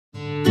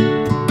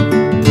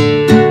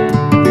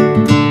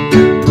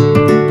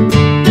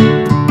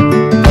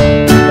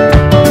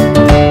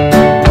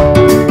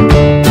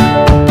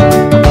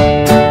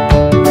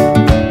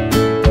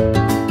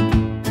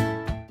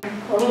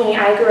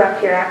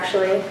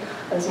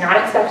I was not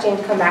expecting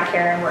to come back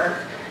here and work.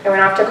 I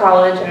went off to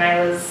college and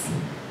I was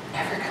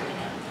never coming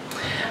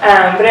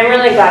home. But I'm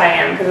really glad I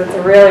am, because it's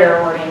a really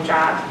rewarding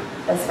job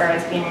as far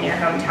as being in your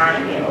hometown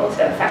and being able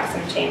to affect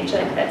some change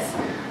like this.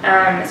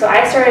 So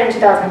I started in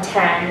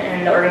 2010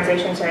 and the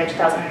organization started in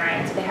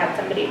 2009, so they had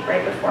somebody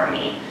right before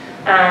me.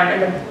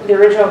 And the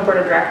original board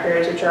of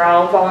directors, which are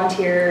all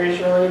volunteers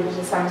related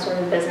to some sort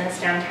of business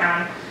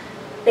downtown,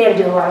 they had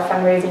to do a lot of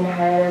fundraising to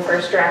hire their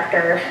first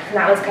director, and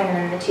that was kind of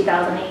in the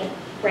 2008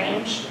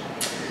 range.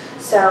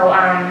 So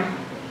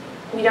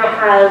we don't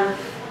have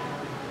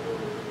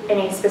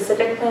any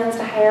specific plans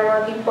to hire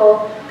more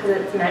people because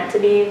it's meant to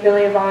be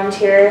really a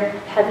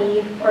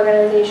volunteer-heavy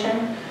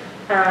organization.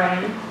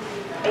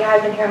 Yeah,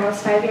 I've been here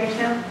almost 5 years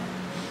now,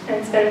 and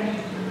it's been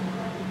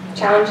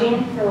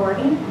challenging,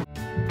 rewarding.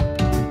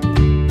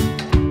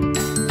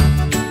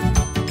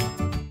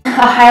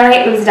 A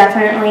highlight was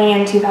definitely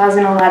in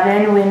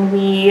 2011 when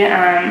we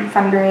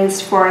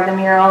fundraised for the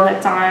mural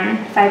that's on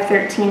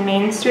 513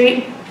 Main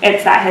Street.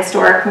 It's that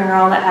historic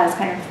mural that has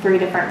kind of 3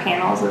 different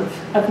panels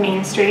of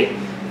Main Street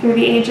through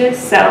the ages.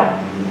 So,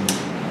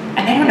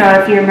 and I don't know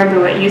if you remember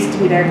what used to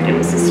be there, but it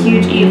was this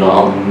huge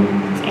eagle,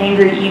 this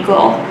angry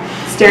eagle,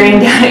 staring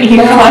down at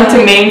you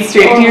onto Main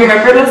Street. Do you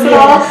remember this at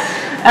all?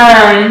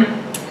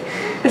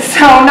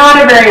 So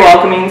not a very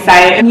welcoming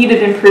sight. It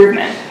needed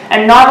improvement.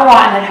 And not a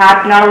lot had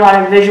happened, not a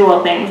lot of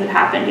visual things had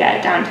happened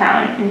yet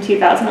downtown in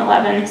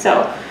 2011.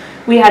 So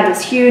we had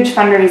this huge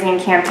fundraising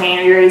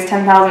campaign. We raised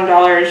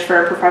 $10,000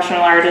 for a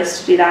professional artist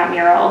to do that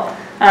mural.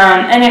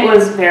 And it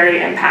was very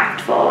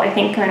impactful. I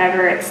think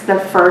whenever it's the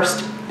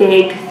first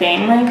big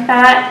thing like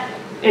that,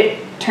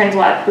 it turns a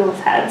lot of people's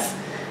heads.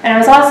 And it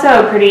was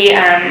also a pretty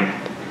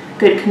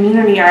good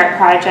community art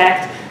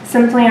project,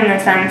 simply in the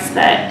sense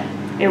that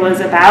it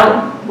was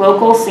about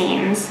local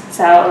scenes.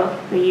 So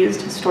we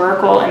used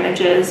historical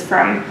images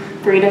from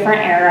 3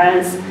 different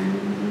eras.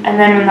 And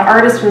then when the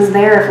artist was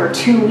there for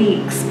 2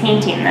 weeks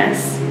painting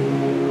this,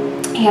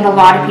 he had a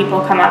lot of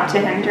people come up to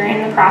him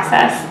during the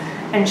process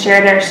and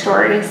share their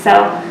stories.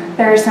 So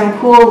there are some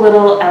cool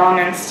little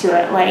elements to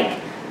it, like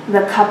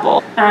the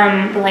couple,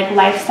 the like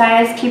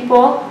life-size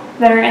people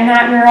that are in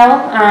that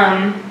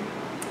mural.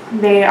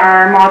 They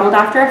are modeled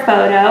after a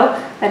photo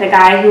that a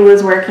guy who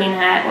was working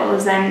at what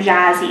was then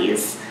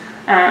Jazzy's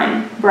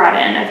brought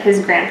in of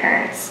his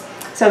grandparents.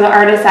 So the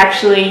artists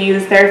actually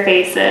use their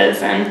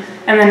faces, and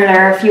then there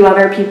are a few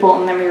other people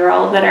in the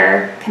mural that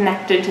are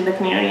connected to the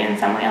community in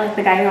some way. Like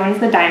the guy who owns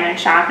the diamond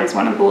shop is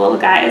one of the little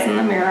guys in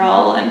the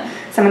mural, and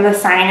some of the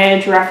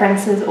signage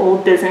references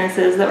old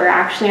businesses that were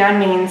actually on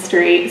Main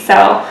Street.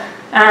 So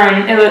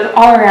it was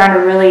all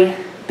around a really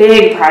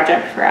big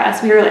project for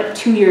us. We were like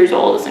 2 years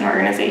old as an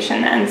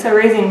organization then, so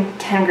raising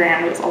 10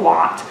 grand was a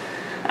lot,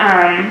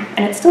 and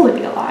it still would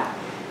be a lot.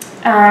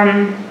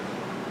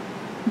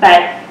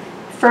 But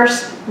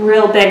first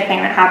real big thing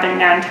that happened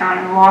downtown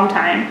in a long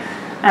time,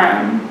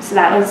 so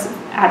that was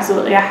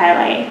absolutely a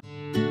highlight.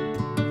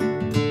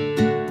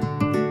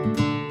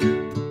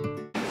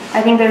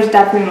 I think there's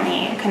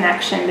definitely a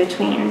connection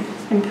between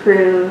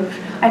improved,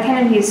 I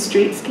kind of use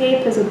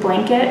streetscape as a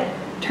blanket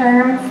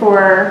term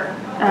for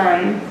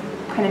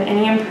kind of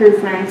any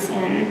improvements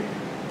in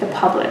the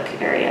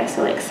public area,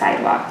 so like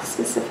sidewalks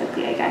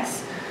specifically, I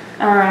guess.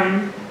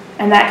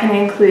 And that can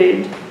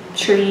include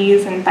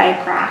trees and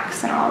bike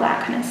racks and all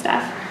that kind of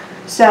stuff.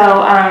 So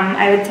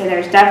I would say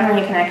there's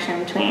definitely a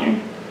connection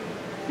between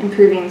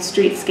improving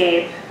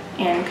streetscape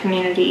and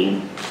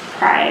community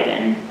pride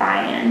and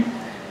buy-in.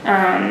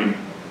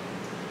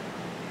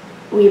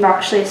 We've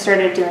actually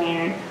started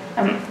doing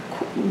a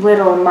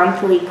little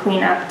monthly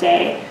cleanup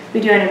day. We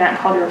do an event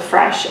called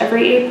Refresh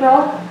every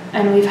April,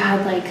 and we've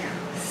had like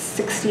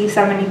 60,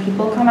 70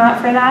 people come out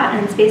for that,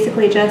 and it's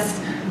basically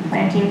just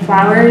planting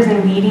flowers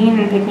and weeding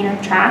and picking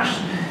up trash.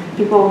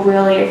 People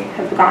really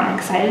have gotten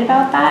excited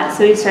about that,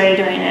 so we started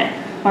doing it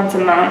once a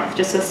month,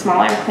 just a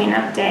smaller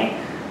cleanup day.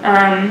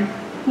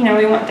 You know,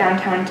 we want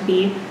downtown to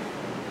be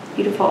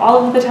beautiful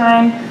all of the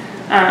time.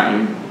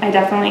 I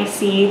definitely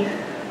see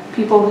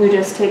people who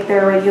just take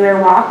their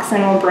regular walks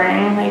and will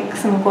bring like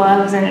some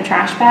gloves and a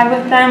trash bag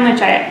with them,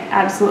 which I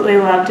absolutely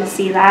love to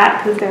see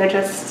that, because they're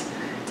just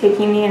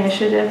taking the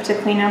initiative to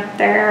clean up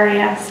their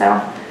area. So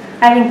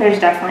I think there's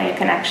definitely a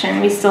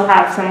connection. We still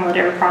have some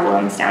litter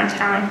problems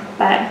downtown,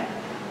 but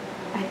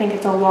I think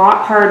it's a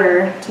lot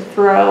harder to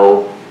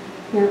throw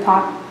your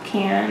pop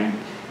can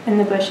in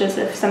the bushes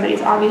if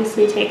somebody's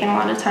obviously taken a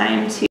lot of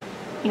time to,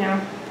 you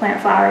know,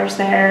 plant flowers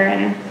there,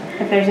 and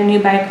if there's a new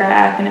bike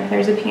rack, and if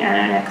there's a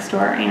piano next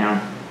door, you know.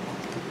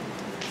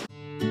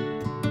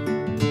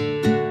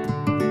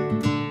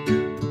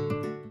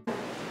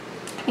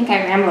 I think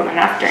I rambled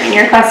enough during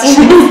your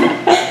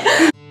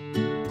questions.